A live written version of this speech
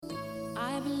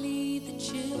I believe the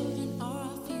children are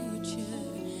our future.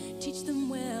 Teach them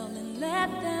well and let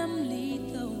them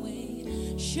lead the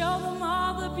way. Show them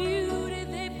all the beauty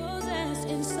they possess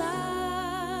inside.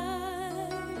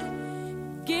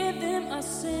 Give them a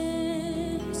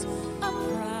sense of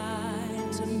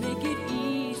pride to make it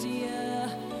easier.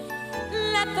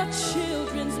 Let the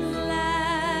children's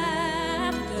laughter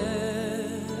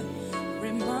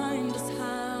remind us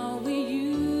how we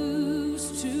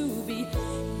used to be.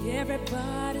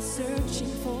 Everybody's searching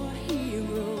for a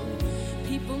hero.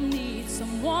 People need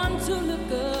someone to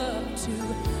look up to.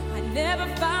 I never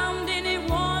found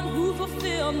anyone who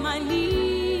fulfilled my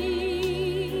needs.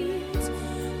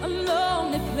 A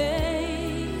lonely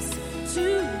place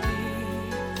to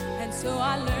be, and so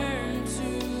I learned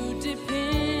to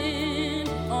depend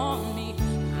on me.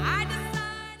 I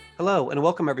decided. Hello and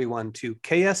welcome everyone to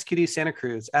KSQD Santa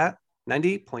Cruz at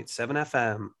 90.7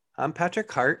 FM. I'm Patrick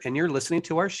Hart and you're listening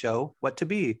to our show, What to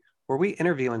Be, where we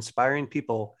interview inspiring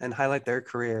people and highlight their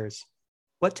careers.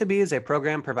 What to Be is a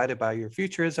program provided by Your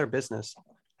Future is Our Business,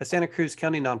 a Santa Cruz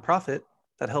County nonprofit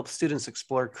that helps students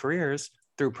explore careers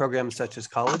through programs such as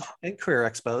college and career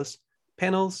expos,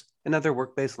 panels, and other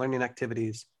work-based learning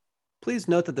activities. Please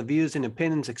note that the views and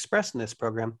opinions expressed in this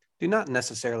program do not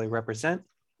necessarily represent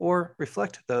or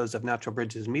reflect those of Natural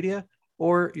Bridges Media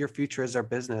or Your Future is Our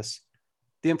Business.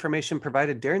 The information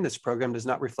provided during this program does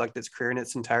not reflect its career in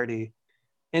its entirety.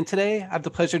 And today, I have the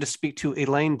pleasure to speak to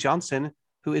Elaine Johnson,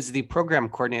 who is the program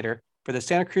coordinator for the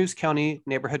Santa Cruz County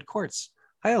Neighborhood Courts.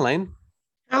 Hi, Elaine.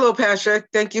 Hello, Patrick.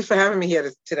 Thank you for having me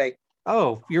here today.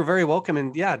 Oh, you're very welcome.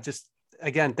 And yeah, just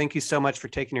again, thank you so much for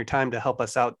taking your time to help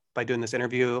us out by doing this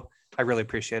interview. I really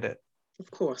appreciate it.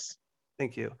 Of course.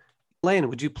 Thank you. Elaine,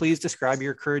 would you please describe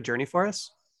your career journey for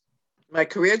us? My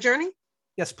career journey?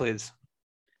 Yes, please.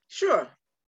 Sure.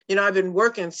 I've been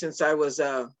working since I was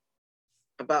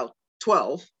about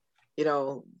 12.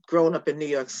 Growing up in New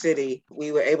York City,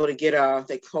 we were able to get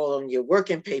they call them your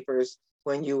working papers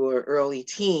when you were early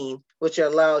teen, which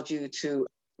allowed you to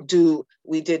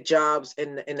we did jobs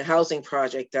in the housing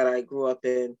project that I grew up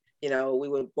in. We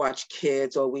would watch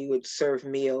kids or we would serve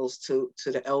meals to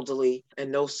the elderly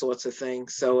and those sorts of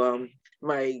things. So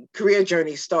my career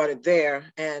journey started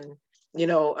there. And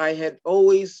I had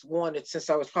always wanted, since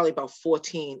I was probably about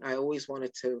 14, I always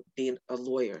wanted to be a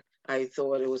lawyer. I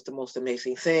thought it was the most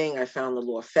amazing thing. I found the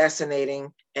law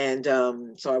fascinating. And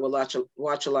so I would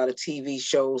watch a lot of TV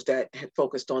shows that had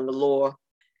focused on the law.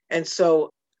 And so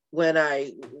when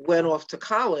I went off to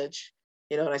college,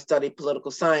 and I studied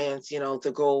political science,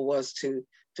 the goal was to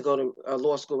go to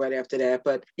law school right after that.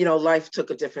 But, life took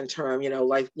a different turn.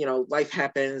 Life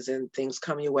happens and things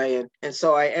come your way. And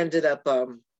so I ended up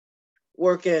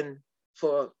working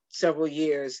for several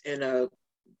years in a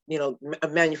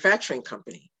manufacturing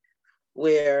company,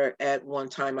 where at one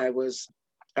time I was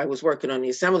working on the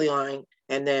assembly line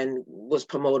and then was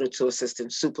promoted to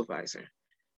assistant supervisor.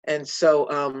 And so,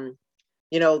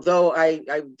 though I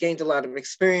gained a lot of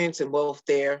experience in both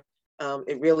there,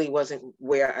 it really wasn't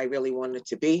where I really wanted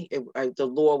to be. The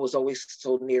law was always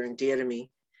so near and dear to me.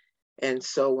 And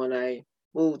so when I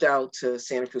moved out to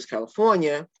Santa Cruz,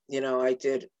 California, I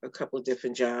did a couple of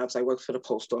different jobs. I worked for the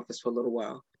post office for a little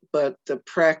while, but the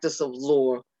practice of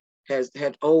law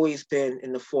had always been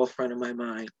in the forefront of my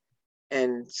mind.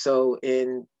 And so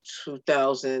in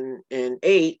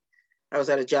 2008, I was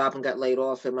at a job and got laid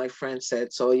off, and my friend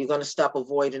said, "So you're going to stop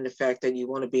avoiding the fact that you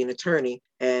want to be an attorney,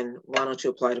 and why don't you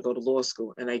apply to go to law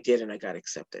school?" And I did, and I got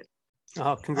accepted.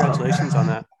 Oh, congratulations on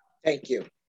that. Very you.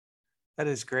 That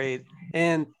is great.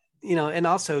 And and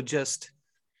also just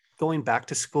going back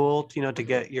to school, to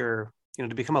get your,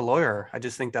 to become a lawyer. I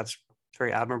just think that's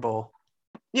very admirable.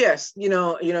 Yes.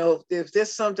 If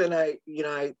there's something I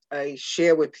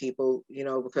share with people,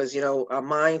 because, our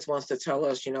minds wants to tell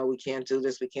us, we can't do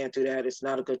this, we can't do that. It's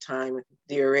not a good time,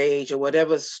 your age, or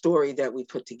whatever story that we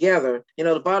put together.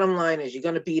 The bottom line is you're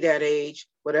going to be that age,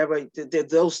 whatever,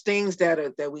 those things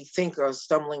that we think are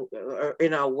stumbling are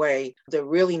in our way, they're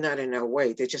really not in our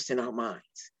way. They're just in our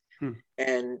minds.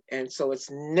 And so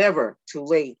it's never too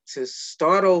late to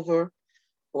start over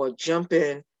or jump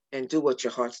in and do what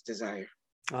your heart's desire.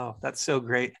 Oh, that's so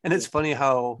great. And it's funny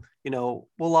how,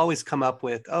 we'll always come up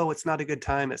with, oh, it's not a good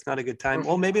time. It's not a good time.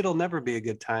 Well, maybe it'll never be a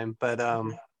good time, but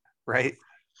right.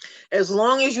 As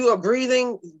long as you are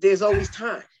breathing, there's always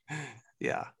time.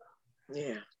 Yeah.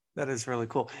 Yeah. That is really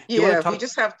cool. Yeah. We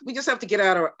just have to get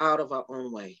out of our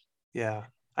own way. Yeah.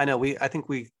 I know I think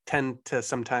we tend to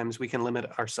sometimes we can limit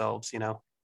ourselves,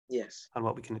 Yes. on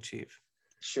what we can achieve.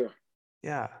 Sure.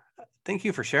 Yeah. Thank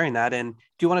you for sharing that. And do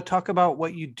you want to talk about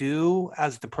what you do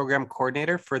as the program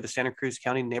coordinator for the Santa Cruz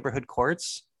County Neighborhood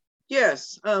Courts?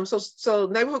 Yes. So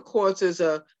Neighborhood Courts is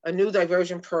a new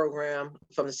diversion program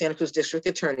from the Santa Cruz District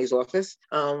Attorney's Office.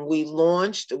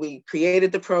 We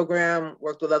created the program,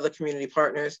 worked with other community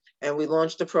partners, and we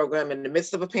launched the program in the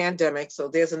midst of a pandemic. So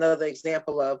there's another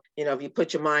example of, if you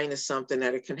put your mind to something,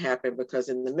 that it can happen, because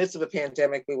in the midst of a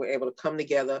pandemic, we were able to come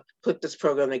together, put this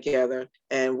program together,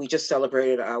 and we just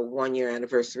celebrated our 1-year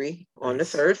anniversary on the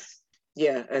 3rd.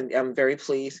 Yeah, and I'm very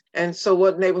pleased. And so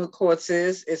what Neighborhood Courts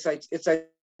is, it's a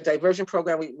diversion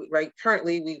program.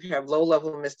 Currently we have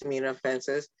low-level misdemeanor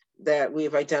offenses that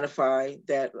we've identified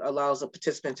that allows a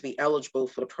participant to be eligible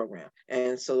for the program.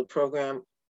 And so the program,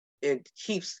 it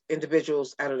keeps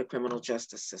individuals out of the criminal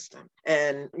justice system.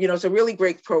 And, it's a really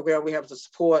great program. We have to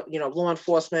support, law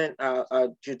enforcement,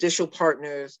 judicial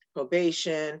partners,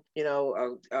 probation,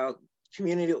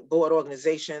 community board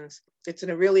organizations. It's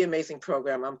a really amazing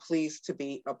program. I'm pleased to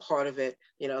be a part of it,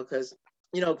 because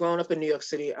growing up in New York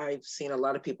City, I've seen a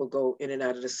lot of people go in and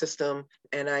out of the system.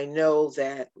 And I know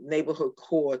that Neighborhood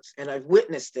Courts, and I've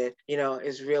witnessed it,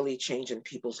 is really changing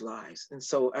people's lives. And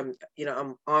so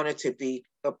I'm honored to be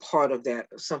a part of that,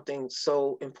 something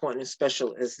so important and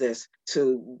special as this,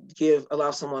 to allow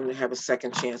someone to have a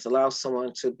second chance, allow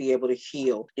someone to be able to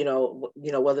heal,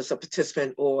 whether it's a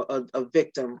participant or a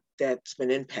victim that's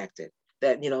been impacted.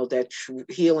 That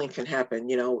healing can happen,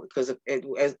 because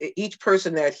as each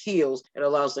person that heals, it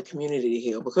allows the community to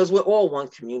heal, because we're all one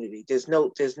community. There's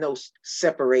no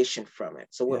separation from it.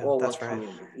 So we're all one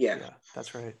community. Yeah,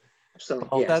 that's right. So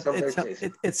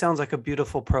it sounds like a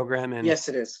beautiful program, and yes,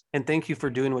 it is. And thank you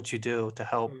for doing what you do to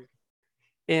help.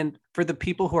 And for the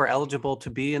people who are eligible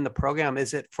to be in the program,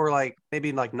 is it for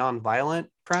maybe nonviolent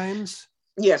crimes?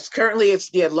 Yes, currently it's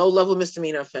low-level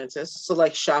misdemeanor offenses. So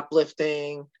like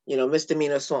shoplifting,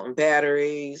 misdemeanor assault and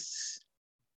batteries,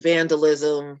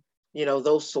 vandalism,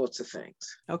 those sorts of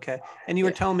things. Okay. And you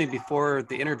were telling me before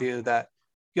the interview that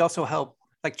you also help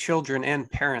children and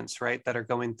parents, right, that are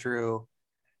going through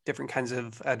different kinds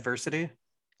of adversity?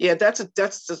 Yeah, that's a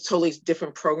totally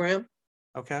different program.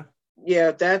 Okay.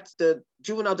 Yeah, that's the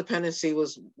juvenile dependency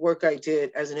was work I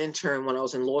did as an intern when I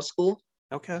was in law school.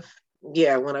 Okay.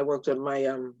 Yeah, when I worked with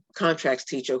my contracts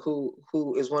teacher,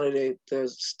 who is one of the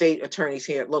state attorneys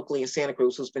here locally in Santa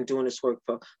Cruz, who's been doing this work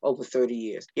for over 30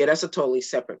 years. Yeah, that's a totally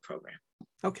separate program.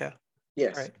 Okay.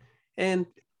 Yes. All right. And,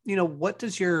 what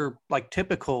does your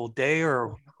typical day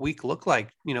or week look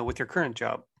like, with your current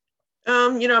job?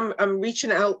 I'm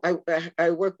reaching out.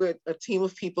 I work with a team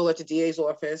of people at the DA's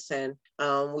office, and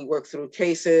we work through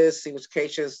cases, see which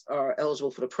cases are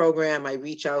eligible for the program. I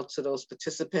reach out to those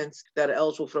participants that are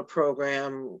eligible for the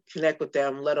program, connect with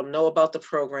them, let them know about the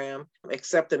program,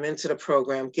 accept them into the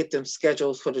program, get them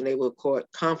scheduled for the neighborhood court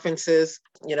conferences,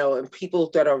 and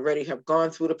people that already have gone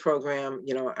through the program,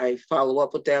 I follow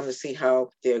up with them to see how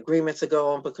their agreements are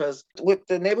going, because with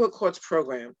the neighborhood courts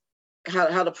program,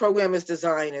 how the program is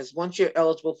designed is, once you're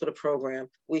eligible for the program,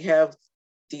 we have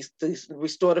these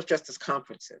restorative justice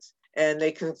conferences, and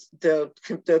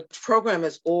the program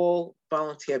is all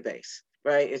volunteer based,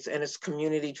 right? It's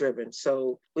community driven.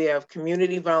 So we have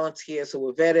community volunteers who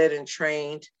are vetted and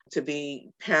trained to be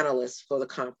panelists for the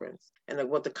conference. And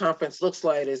what the conference looks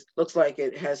like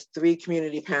it has 3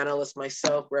 community panelists,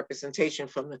 myself, representation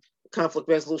from the Conflict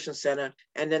Resolution Center,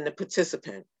 and then the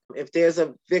participant. If there's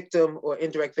a victim or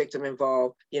indirect victim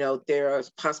involved, there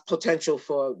is potential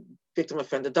for victim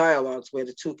offender dialogues where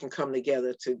the two can come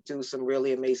together to do some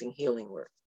really amazing healing work.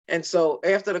 And so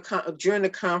during the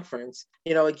conference,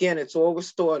 again, it's all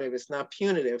restorative, it's not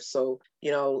punitive. So,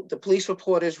 the police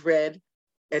report is read,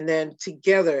 and then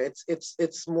together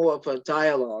it's more of a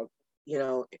dialogue.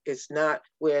 It's not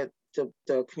where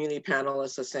the community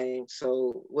panelists are saying,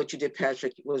 so what you did,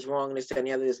 Patrick, was wrong, and this, that, and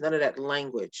the other. There's none of that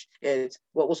language. It's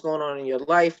what was going on in your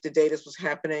life the day this was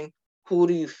happening. Who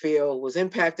do you feel was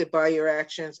impacted by your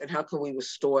actions, and how can we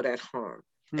restore that harm?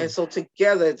 And so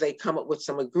together they come up with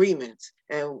some agreements.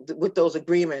 And with those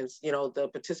agreements, the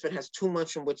participant has 2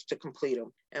 months in which to complete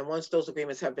them. And once those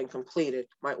agreements have been completed,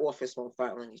 my office won't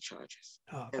file any charges.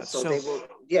 Oh, and so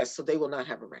they will not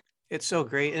have a record. It's so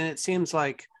great. And it seems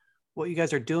like what you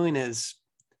guys are doing is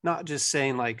not just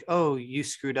saying oh, you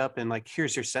screwed up and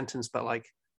here's your sentence, but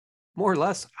more or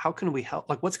less, how can we help?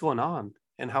 What's going on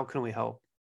and how can we help?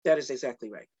 That is exactly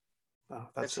right. Oh,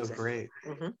 that's so exactly great.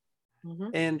 Mm-hmm. Mm-hmm.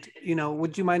 And,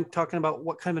 would you mind talking about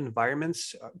what kind of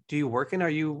environments do you work in? Are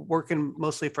you working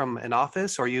mostly from an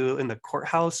office, or are you in the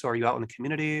courthouse, or are you out in the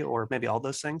community, or maybe all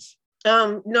those things?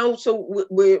 No, so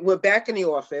we're back in the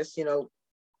office.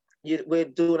 We're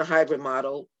doing a hybrid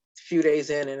model, a few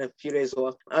days in and a few days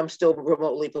off. I'm still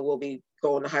remotely, but we'll be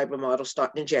going to hybrid model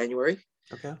starting in January.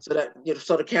 Okay. So that,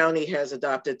 so the county has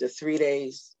adopted the 3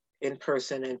 days in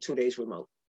person and 2 days remote.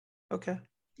 Okay.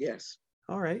 Yes.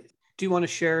 All right. Do you want to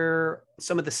share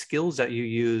some of the skills that you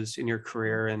use in your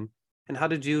career, and how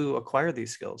did you acquire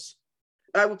these skills?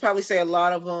 I would probably say a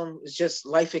lot of them is just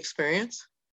life experience.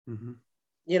 Mm-hmm.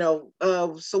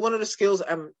 So one of the skills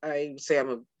I would say I'm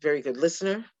a very good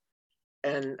listener,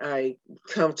 and I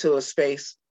come to a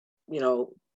space,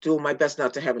 doing my best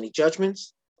not to have any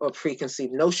judgments or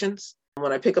preconceived notions.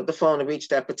 When I pick up the phone to reach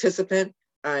that participant,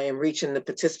 I am reaching the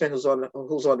participant who's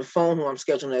on the phone, who I'm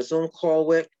scheduling that Zoom call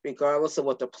with, regardless of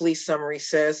what the police summary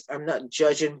says. I'm not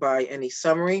judging by any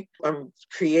summary. I'm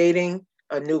creating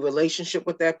a new relationship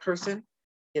with that person,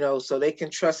 so they can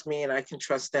trust me and I can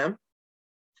trust them.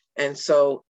 And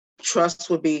so trust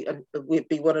would be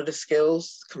one of the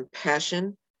skills.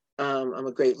 Compassion. I'm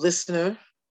a great listener.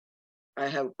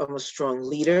 I'm a strong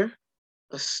leader,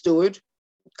 a steward,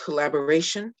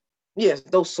 collaboration. Yes,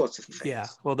 those sorts of things. Yeah.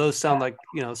 Well, those sound like,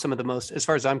 some of the most, as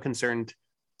far as I'm concerned,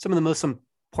 some of the most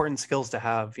important skills to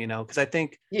have, because I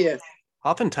think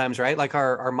oftentimes, right, like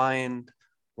our mind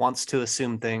wants to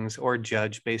assume things or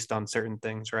judge based on certain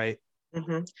things, right?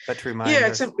 Mm-hmm. But to remind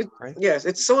us, right? Yes,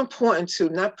 it's so important to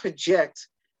not project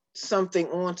something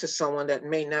onto someone that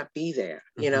may not be there.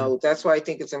 Mm-hmm. That's why I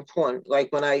think it's important. Like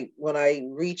when I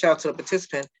reach out to the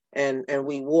participant and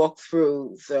we walk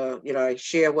through I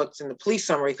share what's in the police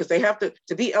summary, because they have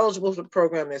to be eligible for the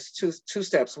program. There's two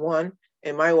steps. One,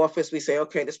 in my office, we say,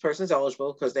 okay, this person's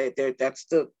eligible because that's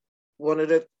one of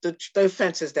the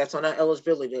offenses that's on our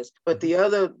eligibility list. But Mm-hmm. the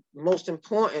other most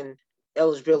important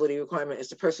eligibility requirement is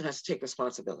the person has to take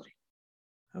responsibility.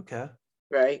 Okay.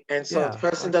 Right. And so if the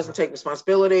person doesn't take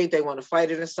responsibility, they want to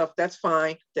fight it and stuff, that's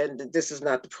fine. Then this is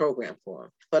not the program for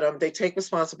them. But they take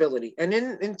responsibility. And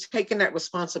in taking that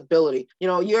responsibility, you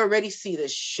already see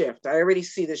this shift. I already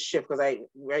see this shift because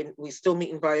we still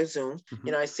meeting via Zoom.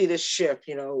 Mm-hmm. I see this shift,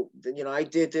 I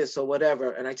did this or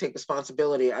whatever, and I take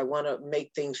responsibility. I want to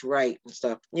make things right and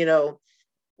stuff,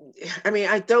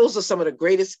 those are some of the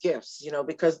greatest gifts,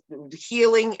 because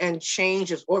healing and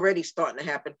change is already starting to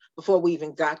happen before we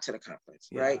even got to the conference,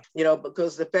 right?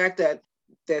 Because the fact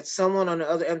that someone on the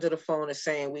other end of the phone is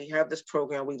saying, we have this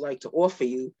program we'd like to offer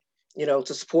you,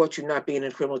 to support you not being in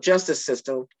the criminal justice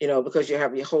system, because you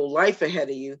have your whole life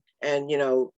ahead of you. And,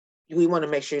 we want to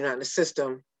make sure you're not in the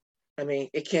system.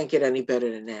 It can't get any better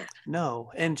than that.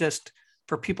 No. And just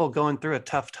for people going through a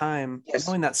tough time,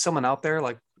 knowing that someone out there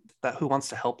like that who wants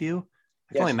to help you,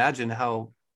 I can only imagine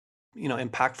how,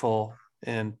 impactful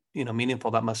and,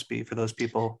 meaningful that must be for those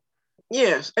people.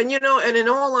 Yes. And, and in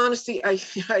all honesty, I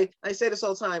say this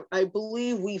all the time, I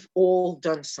believe we've all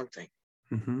done something.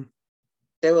 Mm-hmm.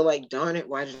 They were like, darn it,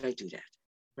 why did I do that?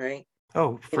 Right.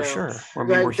 Oh, for sure.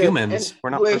 We're humans.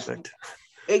 We're not perfect.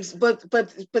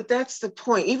 But that's the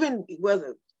point. Even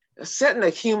whether setting a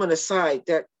human aside,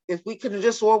 that if we could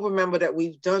just all remember that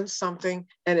we've done something,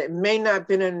 and it may not have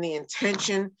been in the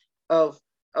intention of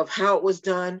how it was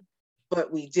done,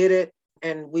 but we did it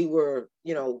and we were,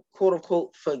 quote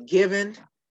unquote, forgiven,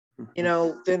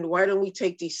 then why don't we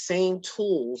take these same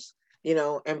tools,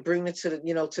 and bring it to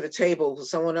the table with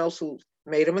someone else who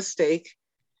made a mistake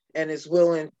and is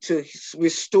willing to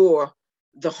restore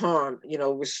the harm,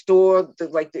 restore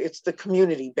it's the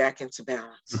community back into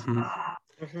balance. Mm-hmm.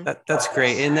 Mm-hmm. That's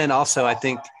great. And then also, I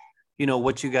think,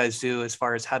 what you guys do as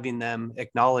far as having them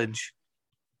acknowledge,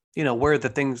 where the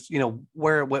things,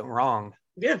 where it went wrong.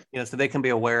 Yeah. So they can be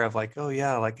aware of like, oh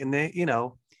yeah, like, and they,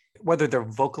 whether they're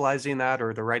vocalizing that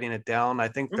or they're writing it down, I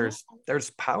think there's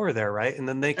power there, right? And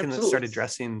then they can start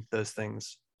addressing those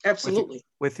things. Absolutely.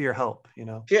 With your help,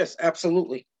 Yes,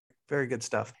 absolutely. Very good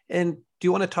stuff. And do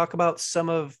you want to talk about some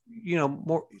of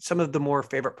the more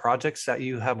favorite projects that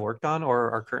you have worked on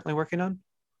or are currently working on?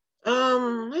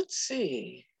 Let's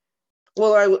see.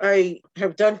 Well, I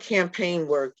have done campaign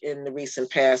work in the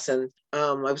recent past, and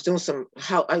I was doing some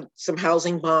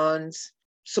housing bonds,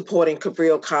 supporting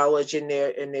Cabrillo College in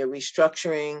their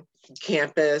restructuring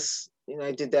campus.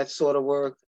 I did that sort of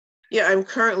work. Yeah, I'm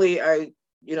currently, as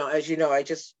I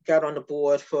just got on the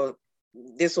board for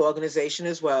this organization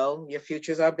as well. Your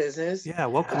Future is Our Business. Yeah,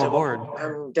 welcome aboard.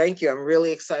 Thank you. I'm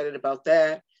really excited about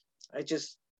that. I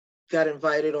just got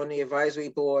invited on the advisory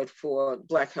board for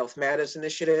Black Health Matters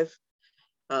initiative.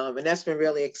 And that's been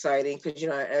really exciting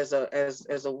because,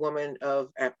 as a woman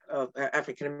of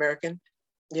African American,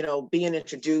 being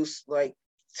introduced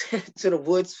to the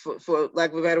woods for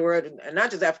lack of a better word, and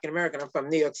not just African American. I'm from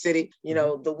New York City.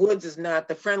 The woods is not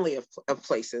the friendly of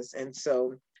places, and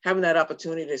so having that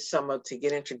opportunity this summer to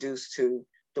get introduced to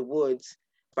the woods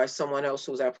by someone else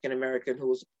who's African American, who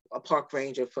was a park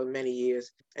ranger for many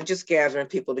years, and just gathering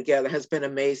people together has been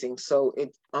amazing. So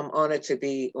I'm honored to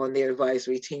be on their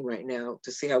advisory team right now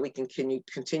to see how we can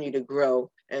continue to grow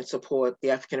and support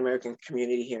the African American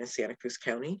community here in Santa Cruz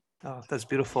County. Oh, that's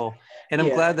beautiful. And I'm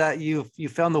glad that you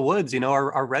found the woods.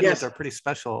 Our redwoods are pretty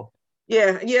special.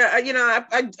 Yeah.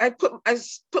 I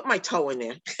put my toe in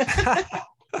there.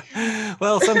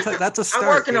 Well, sometimes that's a start. I'm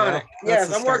working on it.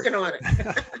 Yes, I'm working on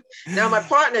it. Now, my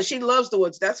partner, she loves the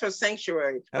woods. That's her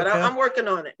sanctuary. But I'm working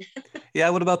on it. Yeah.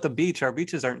 What about the beach? Our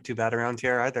beaches aren't too bad around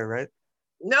here either, right?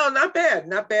 No, not bad.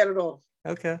 Not bad at all.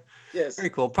 Okay. Yes. Very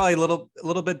cool. Probably a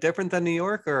little bit different than New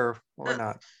York, or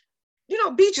not.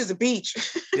 Beach is a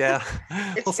beach. Yeah.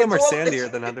 Well, some are sandier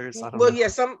than others. I don't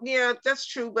know. Yeah, that's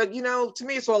true. But to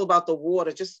me, it's all about the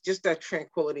water, just that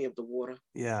tranquility of the water.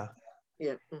 Yeah.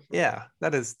 Yeah. Mm-hmm. Yeah,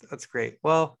 that's great.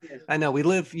 Well, yes. I know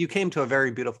you came to a very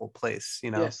beautiful place,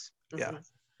 Yes. Mm-hmm. Yeah.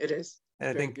 It is. And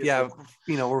I think, beautiful.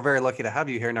 We're very lucky to have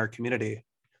you here in our community.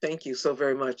 Thank you so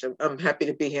very much. I'm happy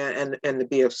to be here and to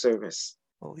be of service.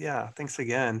 Well, yeah, thanks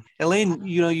again. Elaine,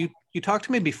 you talked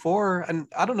to me before, and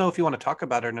I don't know if you want to talk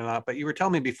about it or not, but you were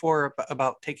telling me before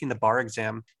about taking the bar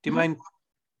exam. Do you mind,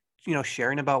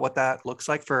 sharing about what that looks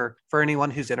like for anyone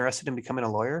who's interested in becoming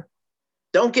a lawyer?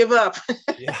 Don't give up.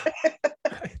 Yeah.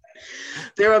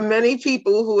 There are many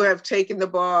people who have taken the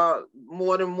bar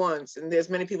more than once, and there's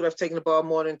many people who have taken the bar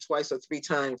more than twice or three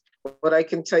times. What I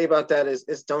can tell you about that is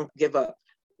don't give up.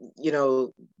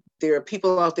 There are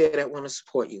people out there that want to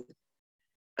support you.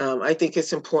 I think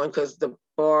it's important because the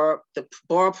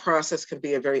bar process can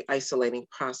be a very isolating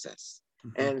process.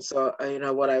 Mm-hmm. And so,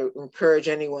 what I encourage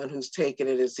anyone who's taking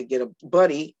it is to get a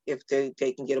buddy. If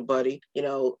they can get a buddy,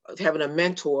 having a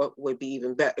mentor would be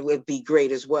even better, would be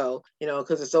great as well,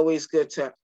 because it's always good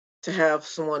to have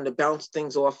someone to bounce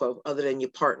things off of other than your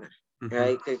partner, mm-hmm.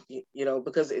 right?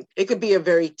 Because it could be a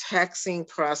very taxing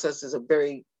process. It's a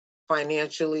very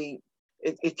financially,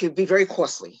 it could be very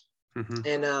costly.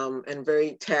 Mm-hmm. And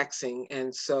very taxing.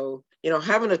 And so,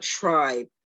 having a tribe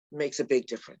makes a big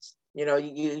difference.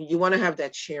 You want to have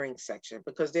that sharing section,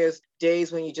 because there's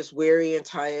days when you're just weary and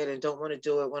tired and don't want to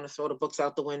do it, want to throw the books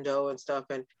out the window and stuff.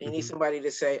 And you mm-hmm. need somebody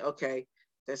to say, okay,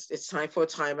 it's time for a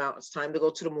timeout. It's time to go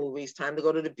to the movies, time to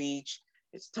go to the beach.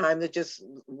 It's time to just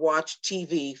watch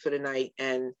TV for the night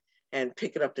and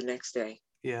pick it up the next day.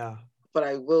 Yeah. But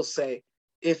I will say,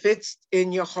 if it's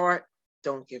in your heart,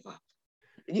 don't give up.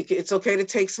 It's okay to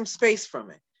take some space from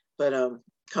it, but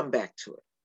come back to it.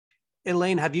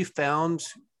 Elaine, have you found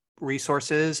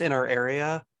resources in our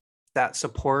area that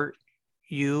support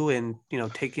you in,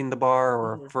 taking the bar,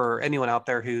 or mm-hmm. for anyone out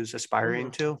there who's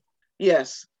aspiring mm-hmm. to?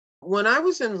 Yes. When I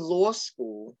was in law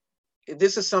school,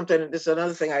 this is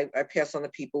another thing I pass on to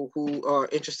people who are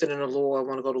interested in the law,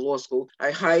 want to go to law school.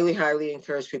 I highly, highly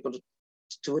encourage people to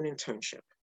do an internship.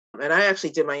 And I actually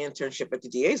did my internship at the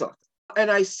DA's office. And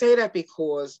I say that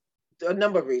because a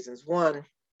number of reasons. One,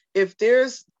 if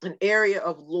there's an area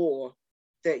of law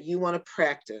that you want to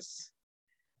practice,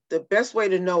 the best way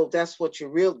to know that's what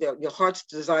your heart's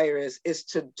desire is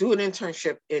to do an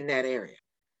internship in that area.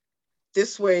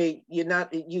 This way,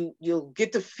 you'll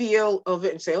get the feel of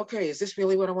it and say, okay, is this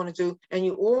really what I want to do? And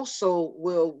you also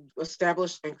will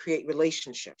establish and create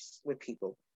relationships with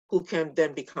people who can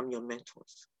then become your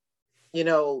mentors.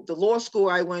 The law school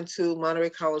I went to, Monterey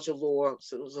College of Law,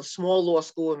 so it was a small law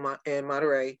school in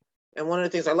Monterey. And one of the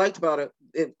things I liked about it,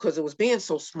 because it was being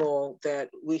so small, that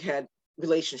we had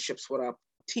relationships with our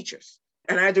teachers.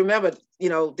 And I remember,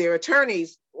 their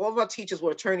attorneys, all of our teachers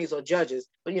were attorneys or judges,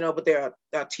 but they're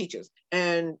our teachers.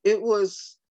 And it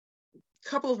was a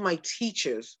couple of my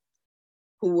teachers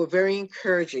who were very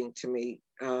encouraging to me.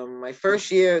 My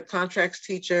first year contracts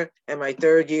teacher and my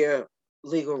third year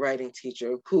legal writing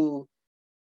teacher, who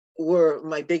were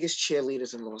my biggest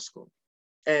cheerleaders in law school.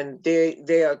 And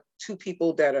they are two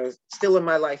people that are still in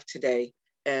my life today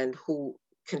and who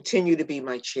continue to be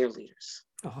my cheerleaders.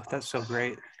 Oh, that's so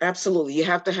great. Absolutely. You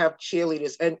have to have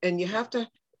cheerleaders, and you have to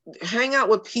hang out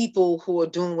with people who are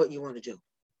doing what you want to do.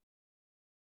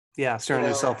 Yeah, surround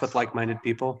yourself with like-minded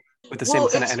people with the same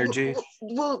kind of energy.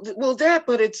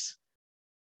 But it's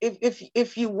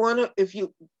if you want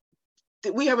to,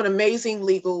 we have an amazing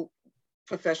legal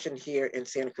profession here in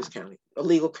Santa Cruz County, a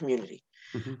legal community.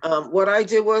 Mm-hmm. What I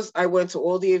did was I went to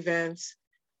all the events.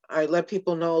 I let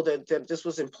people know that this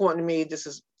was important to me. This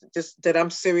is just that I'm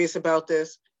serious about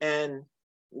this, and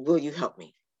will you help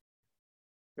me?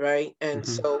 Right. And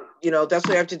mm-hmm. so, that's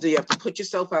what you have to do. You have to put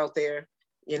yourself out there,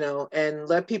 and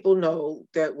let people know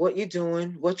that what you're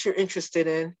doing, what you're interested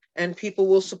in, and people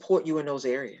will support you in those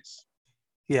areas.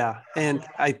 Yeah. And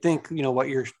I think,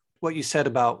 what you said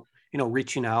about,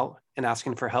 reaching out and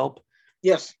asking for help,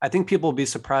 Yes. I think people will be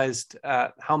surprised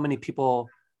at how many people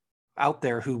out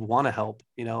there who want to help,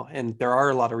 and there are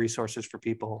a lot of resources for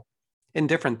people in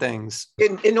different things.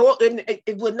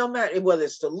 It would no matter whether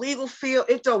it's the legal field,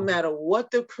 it don't matter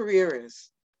what the career is.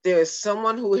 There is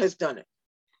someone who has done it.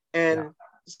 And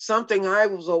something I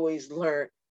was always learned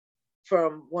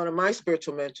from one of my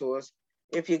spiritual mentors,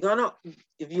 if you want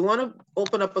to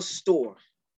open up a store,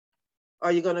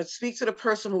 are you going to speak to the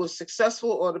person who is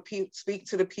successful or speak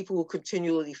to the people who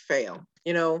continually fail?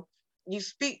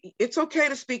 It's okay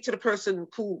to speak to the person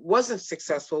who wasn't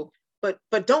successful, but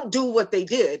don't do what they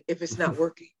did if it's not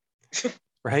working.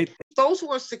 Right. Those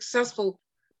who are successful,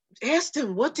 ask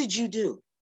them, what did you do?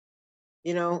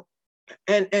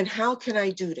 And how can I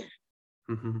do that?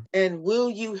 Mm-hmm. And will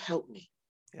you help me?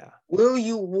 Yeah. Will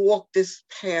you walk this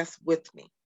path with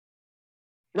me?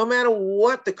 No matter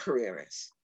what the career is.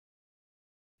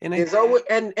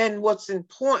 And what's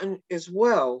important as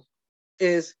well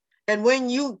is, and when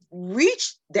you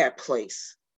reach that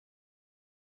place,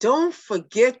 don't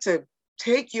forget to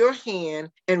take your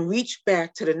hand and reach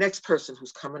back to the next person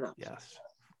who's coming up. Yes,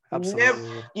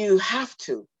 absolutely. You have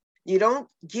to. You don't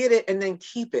get it and then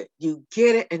keep it. You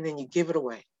get it and then you give it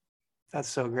away. That's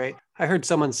so great. I heard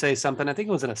someone say something, I think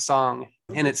it was in a song,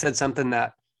 and it said something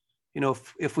that,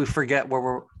 if we forget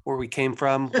where we came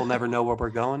from, we'll never know where we're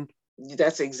going.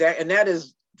 That's exact, and that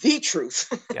is the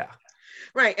truth. Yeah.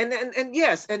 Right. And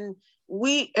yes, and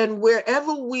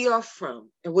wherever we are from,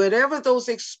 and whatever those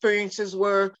experiences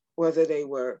were, whether they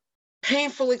were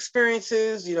painful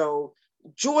experiences,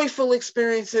 joyful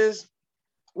experiences,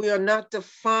 we are not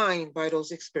defined by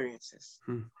those experiences.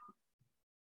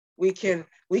 We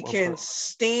can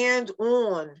stand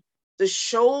on the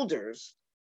shoulders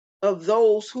of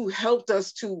those who helped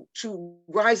us to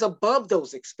rise above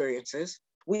those experiences.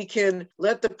 We can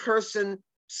let the person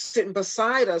sitting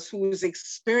beside us who is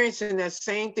experiencing that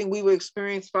same thing we were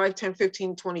experiencing 5, 10,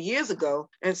 15, 20 years ago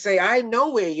and say, I know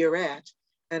where you're at,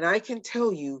 and I can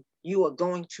tell you, you are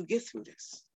going to get through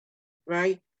this,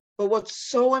 right? But what's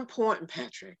so important,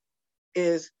 Patrick,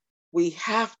 is we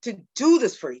have to do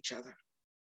this for each other.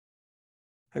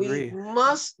 Agree. We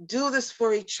must do this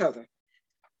for each other.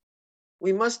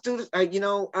 We must do this.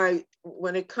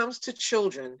 When it comes to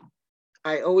children,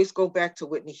 I always go back to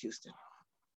Whitney Houston.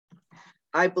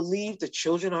 I believe the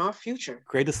children are our future.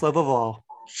 Greatest love of all.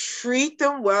 Treat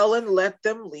them well and let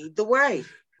them lead the way.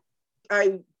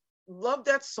 I love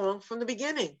that song from the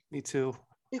beginning. Me too.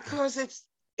 Because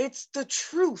it's the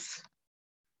truth.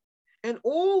 And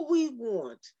all we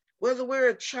want, whether we're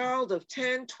a child of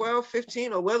 10, 12,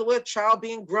 15, or whether we're a child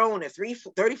being grown at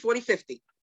 30, 40, 50,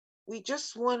 we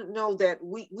just want to know that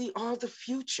we are the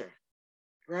future,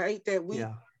 right? That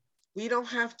we don't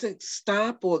have to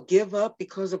stop or give up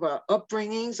because of our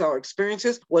upbringings, our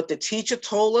experiences, what the teacher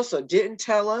told us or didn't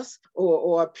tell us,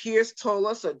 or our peers told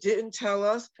us or didn't tell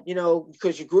us,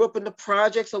 because you grew up in the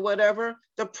projects or whatever.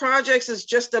 The projects is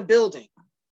just a building.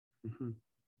 Mm-hmm.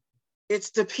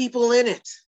 It's the people in it.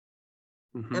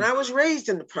 Mm-hmm. And I was raised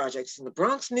in the projects in the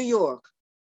Bronx, New York.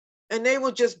 And they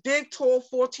were just big, tall,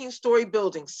 14-story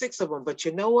buildings, 6 of them. But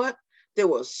you know what? There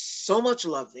was so much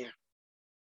love there.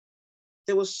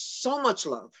 There was so much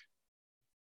love.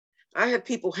 I had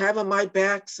people having my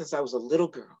back since I was a little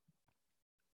girl.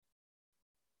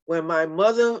 When my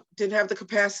mother didn't have the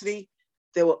capacity,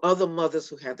 there were other mothers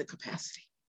who had the capacity.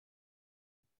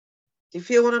 Do you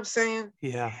feel what I'm saying?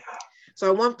 Yeah. So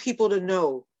I want people to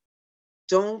know,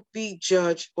 don't be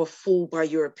judged or fooled by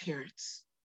your appearance.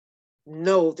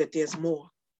 Know that there's more.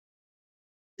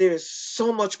 There's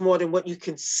so much more than what you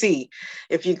can see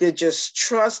if you could just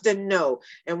trust and know.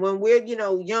 And when we're,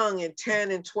 young and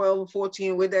 10 and 12 and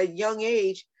 14, with that young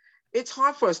age, it's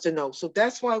hard for us to know. So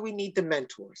that's why we need the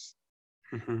mentors.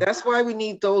 Mm-hmm. That's why we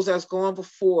need those that's gone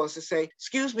before us to say,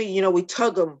 excuse me, we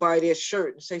tug them by their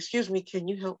shirt and say, excuse me, can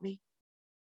you help me?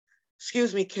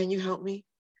 Excuse me, can you help me?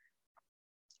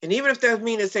 And even if that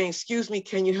means saying, excuse me,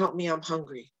 can you help me? I'm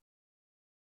hungry.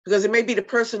 Because it may be the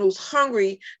person who's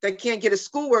hungry that can't get his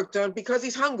schoolwork done because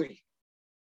he's hungry,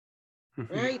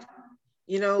 right?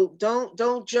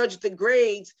 Don't judge the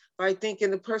grades by thinking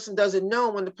the person doesn't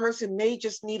know when the person may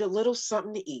just need a little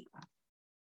something to eat.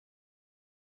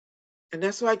 And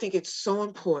that's why I think it's so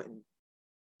important.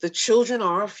 The children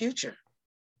are our future.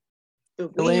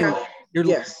 Elaine,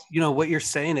 yes. What you're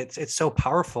saying, it's so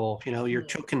powerful. You're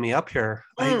choking me up here.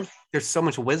 There's so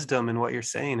much wisdom in what you're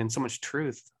saying and so much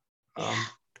truth.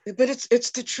 But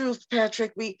it's the truth,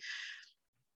 Patrick.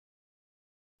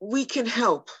 We can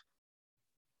help.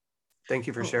 Thank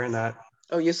you for sharing that.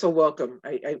 Oh, you're so welcome.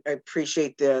 I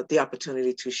appreciate the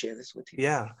opportunity to share this with you.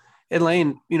 Yeah.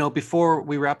 Elaine, before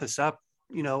we wrap this up,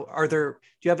 do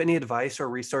you have any advice or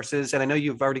resources? And I know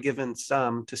you've already given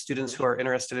some to students who are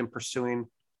interested in pursuing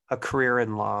a career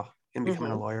in law and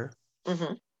becoming a lawyer.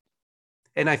 Mm-hmm.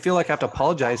 And I feel like I have to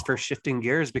apologize for shifting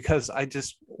gears because I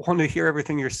just want to hear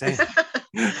everything you're saying.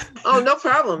 Oh, no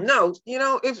problem. No,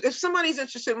 if somebody's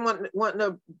interested in wanting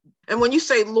to, and when you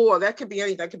say law, that could be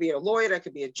anything. That could be a lawyer, that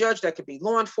could be a judge, that could be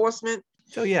law enforcement.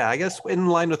 So yeah, I guess in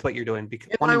line with what you're doing,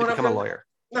 wanting to become a lawyer.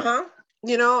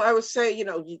 I would say,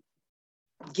 you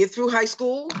get through high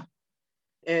school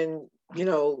and,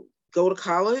 go to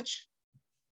college,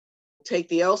 take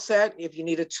the LSAT. If you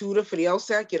need a tutor for the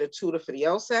LSAT, get a tutor for the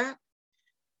LSAT.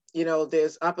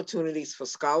 There's opportunities for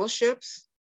scholarships.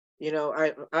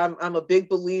 I'm a big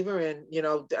believer in,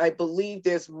 I believe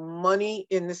there's money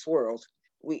in this world.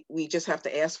 We just have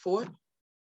to ask for it.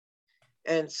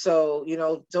 And so,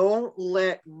 don't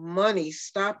let money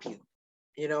stop you.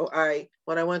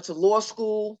 When I went to law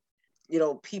school,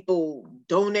 people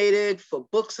donated for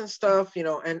books and stuff,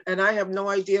 and I have no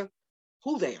idea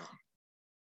who they are.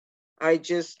 I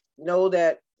just know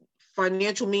that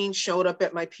financial means showed up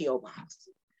at my P.O. box.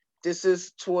 This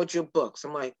is towards your books.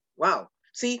 I'm like, wow.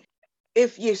 See,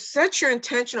 if you set your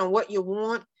intention on what you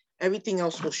want, everything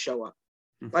else will show up.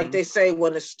 Mm-hmm. Like they say,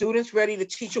 when the student's ready, the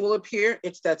teacher will appear.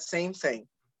 It's that same thing.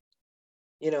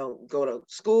 Go to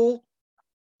school.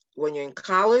 When you're in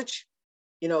college,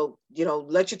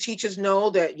 let your teachers know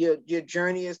that your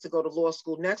journey is to go to law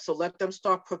school next. So let them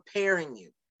start preparing you.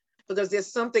 Because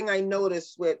there's something I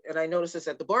noticed and I noticed this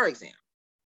at the bar exam.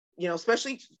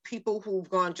 Especially people who've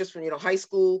gone just from, high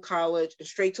school, college, and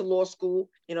straight to law school,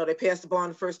 they passed the bar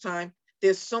the first time.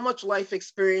 There's so much life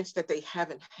experience that they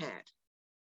haven't had.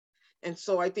 And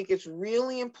so I think it's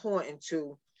really important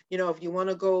to, if you want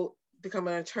to go become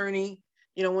an attorney,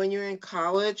 when you're in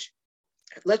college,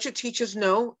 let your teachers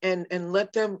know and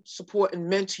let them support and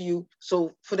mentor you.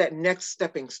 So for that next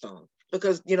stepping stone,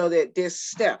 because, there's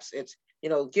steps. It's,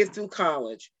 get through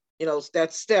college.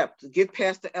 That step to get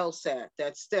past the LSAT,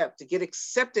 that step to get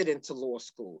accepted into law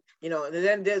school, and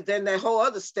then that whole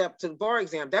other step to the bar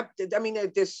exam.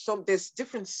 There's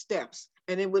different steps,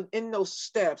 and in those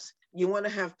steps, you want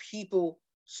to have people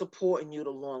supporting you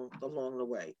along the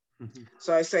way. Mm-hmm.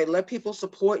 So I say, let people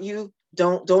support you.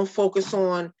 Don't focus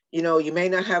on, you may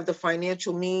not have the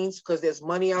financial means because there's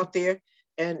money out there,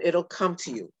 and it'll come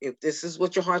to you. If this is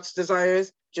what your heart's desire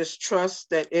is, just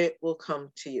trust that it will come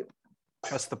to you.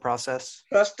 Trust the process.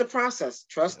 Trust the process.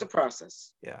 Trust the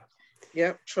process. Yeah.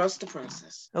 Yep. Trust the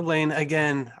process. Elaine,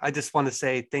 again, I just want to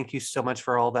say thank you so much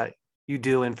for all that you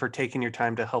do and for taking your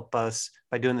time to help us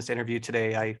by doing this interview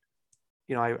today. I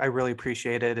really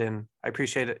appreciate it, and I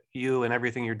appreciate you and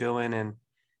everything you're doing. And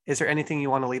is there anything you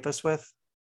want to leave us with?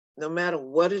 No matter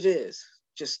what it is,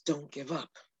 just don't give up.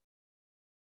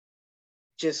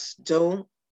 Just don't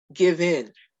give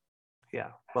in.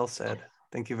 Yeah. Well said.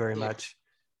 Thank you very much.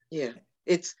 Yeah.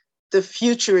 It's the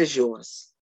future is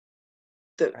yours.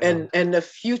 And the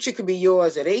future could be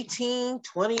yours at 18,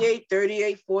 28,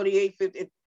 38, 48, 50.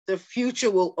 The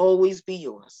future will always be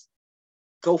yours.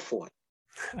 Go for it.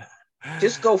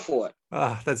 Just go for it.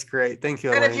 Oh, that's great. Thank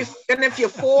you, And Elaine. if you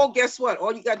fall, guess what?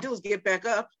 All you got to do is get back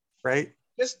up. Right.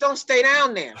 Just don't stay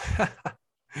down there.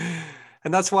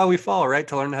 And that's why we fall, right?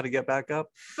 To learn how to get back up.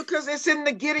 Because it's in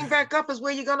the getting back up is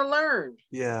where you're going to learn.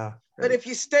 Yeah. Right. But if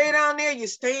you stay down there, you're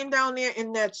staying down there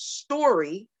in that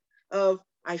story of,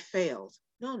 I failed.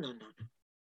 No. You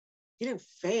didn't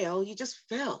fail. You just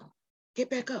fell.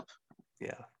 Get back up.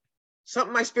 Yeah.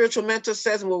 Something my spiritual mentor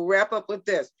says, and we'll wrap up with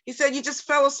this. He said, you just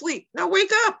fell asleep. Now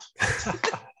wake up.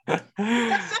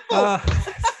 That's simple.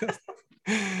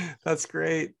 That's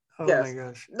great. Oh yes. My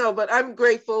gosh. No, but I'm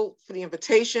grateful for the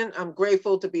invitation. I'm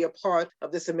grateful to be a part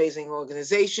of this amazing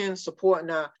organization, supporting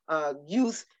our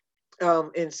youth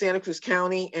in Santa Cruz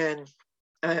County. And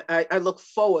I look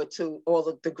forward to all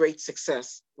of the great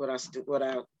success with our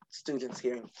students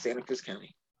here in Santa Cruz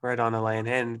County. Right on, Elaine.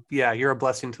 And yeah, you're a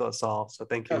blessing to us all. So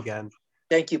thank you again.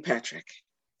 Thank you, Patrick.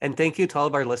 And thank you to all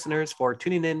of our listeners for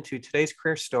tuning in to today's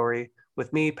career story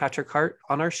with me, Patrick Hart,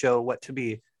 on our show, What to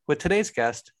Be, with today's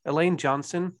guest, Elaine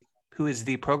Johnson, who is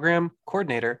the program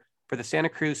coordinator for the Santa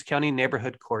Cruz County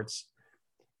Neighborhood Courts.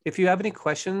 If you have any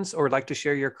questions or would like to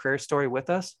share your career story with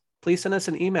us, please send us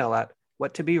an email at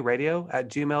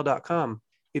whattoberadio@gmail.com.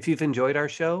 If you've enjoyed our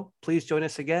show, please join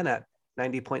us again at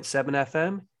 90.7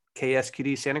 FM,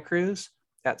 KSQD Santa Cruz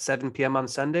at 7 p.m. on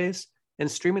Sundays, and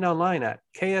streaming online at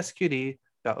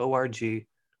ksqd.org.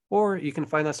 Or you can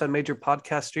find us on major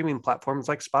podcast streaming platforms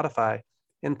like Spotify.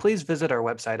 And please visit our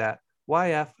website at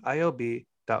yfiob.org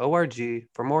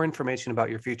for more information about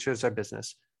your future as our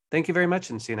business. Thank you very much,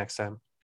 and see you next time.